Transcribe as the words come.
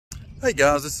Hey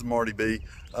guys, this is Marty B.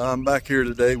 I'm back here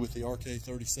today with the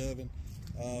RK37.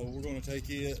 We're going to take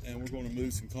it and we're going to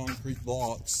move some concrete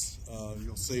blocks.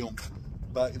 You'll see them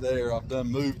back there. I've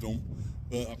done moved them,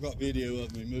 but I've got video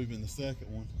of me moving the second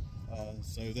one,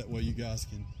 so that way you guys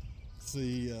can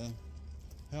see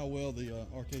how well the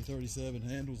RK37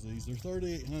 handles these. They're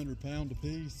 3,800 pound a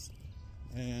piece,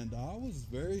 and I was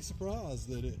very surprised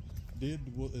that it did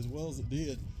as well as it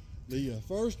did. The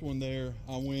first one there,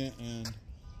 I went and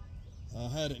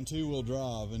had it in 2-wheel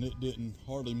drive and it didn't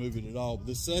hardly move it at all. But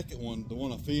the second one, the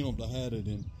one I filmed, I had it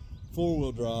in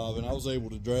 4-wheel drive and I was able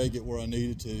to drag it where I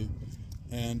needed to.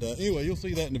 And anyway, you'll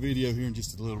see that in the video here in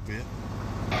just a little bit.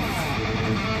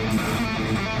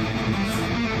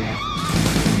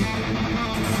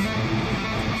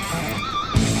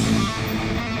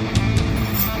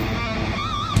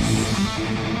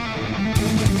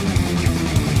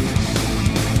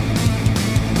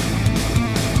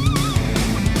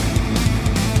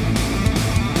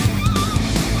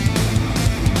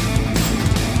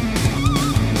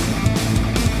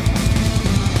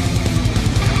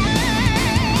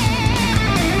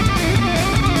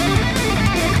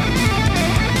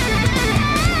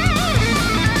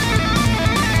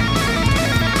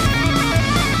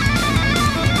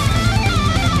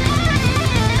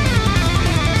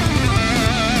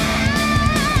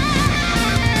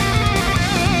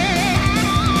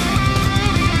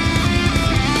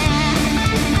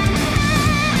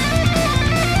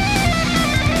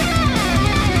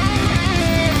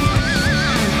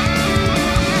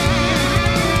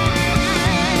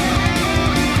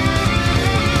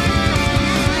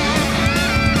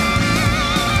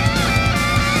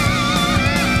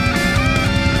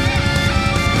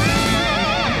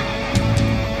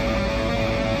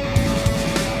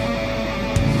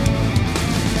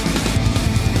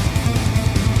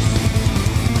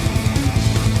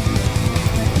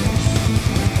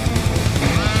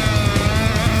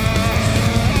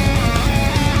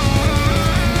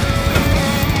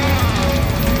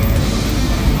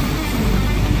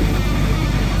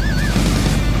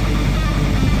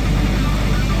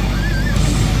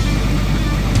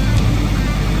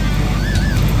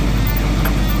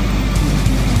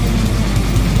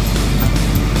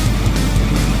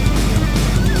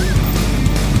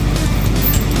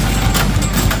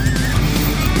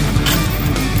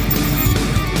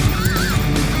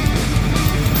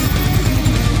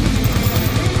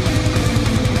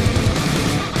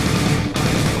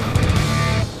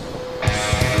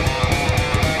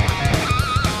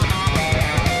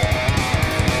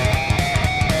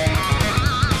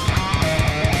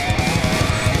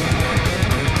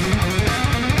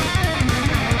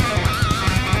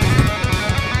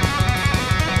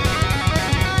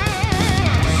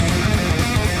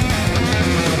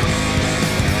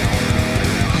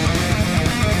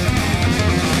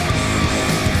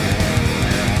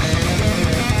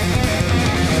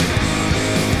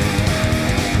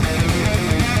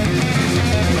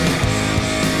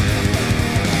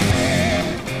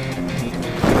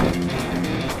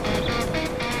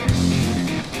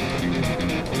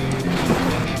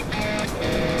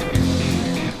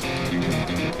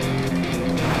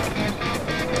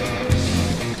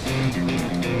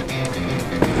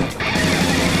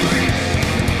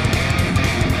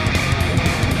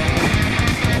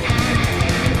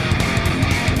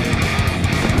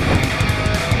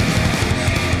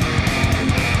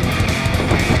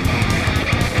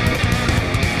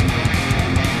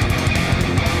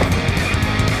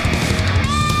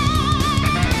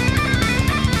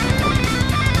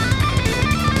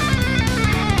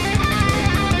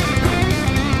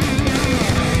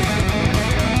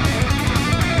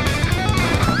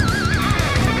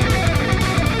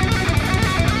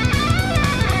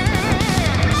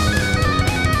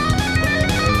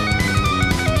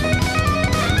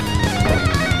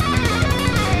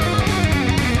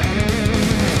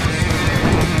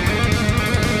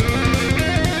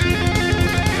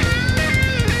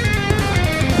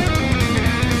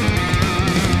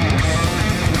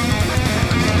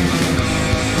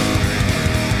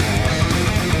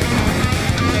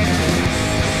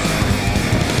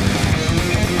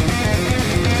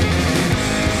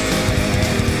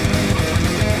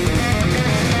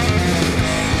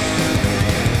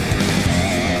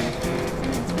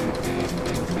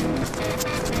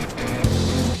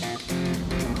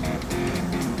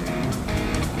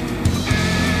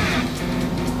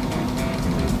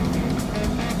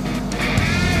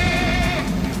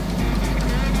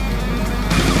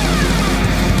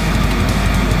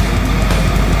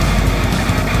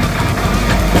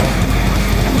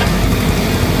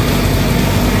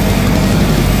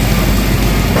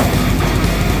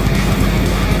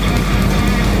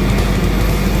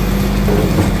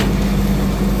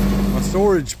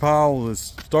 storage pile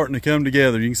is starting to come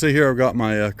together. You can see here I've got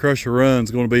my crusher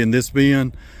runs going to be in this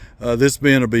bin. This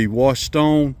bin will be washed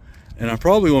stone, and I'm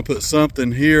probably going to put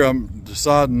something here. I'm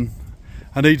deciding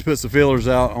I need to put some fillers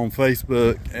out on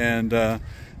Facebook and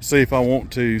see if I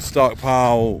want to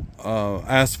stockpile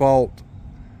asphalt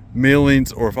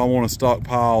millings or if I want to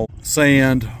stockpile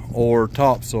sand or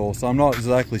topsoil. So I'm not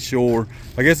exactly sure.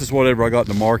 I guess it's whatever I got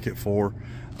the market for.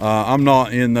 I'm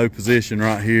not in no position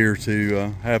right here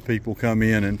to have people come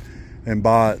in and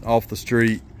buy it off the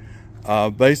street.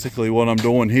 Basically what I'm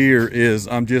doing here is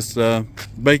I'm just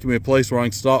making me a place where I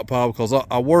can stockpile, because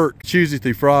I work Tuesday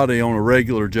through Friday on a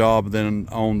regular job, and then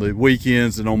on the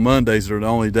weekends and on Mondays are the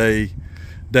only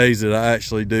days that I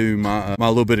actually do my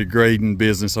little bit of grading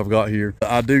business I've got here.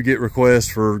 I do get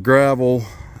requests for gravel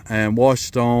and wash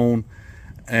stone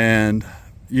and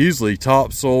usually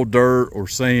topsoil, dirt, or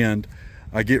sand.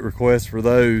 I get requests for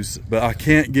those, but I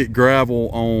can't get gravel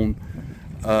on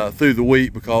through the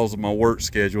week because of my work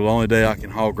schedule. The only day I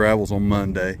can haul gravel is on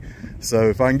Monday. So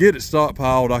if I can get it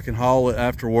stockpiled, I can haul it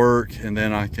after work, and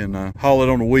then I can haul it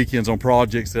on the weekends on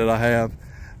projects that I have.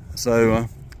 So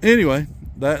anyway,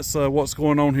 that's what's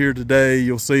going on here today.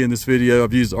 You'll see in this video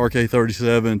I've used the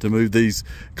RK37 to move these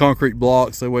concrete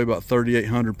blocks. They weigh about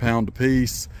 3,800 pounds a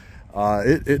piece.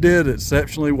 It did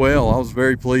exceptionally well. I was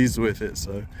very pleased with it.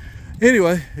 So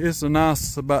anyway, it's a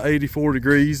nice about 84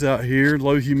 degrees out here,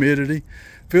 low humidity.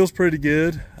 Feels pretty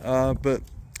good, but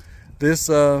this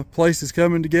place is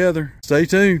coming together. Stay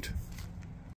tuned.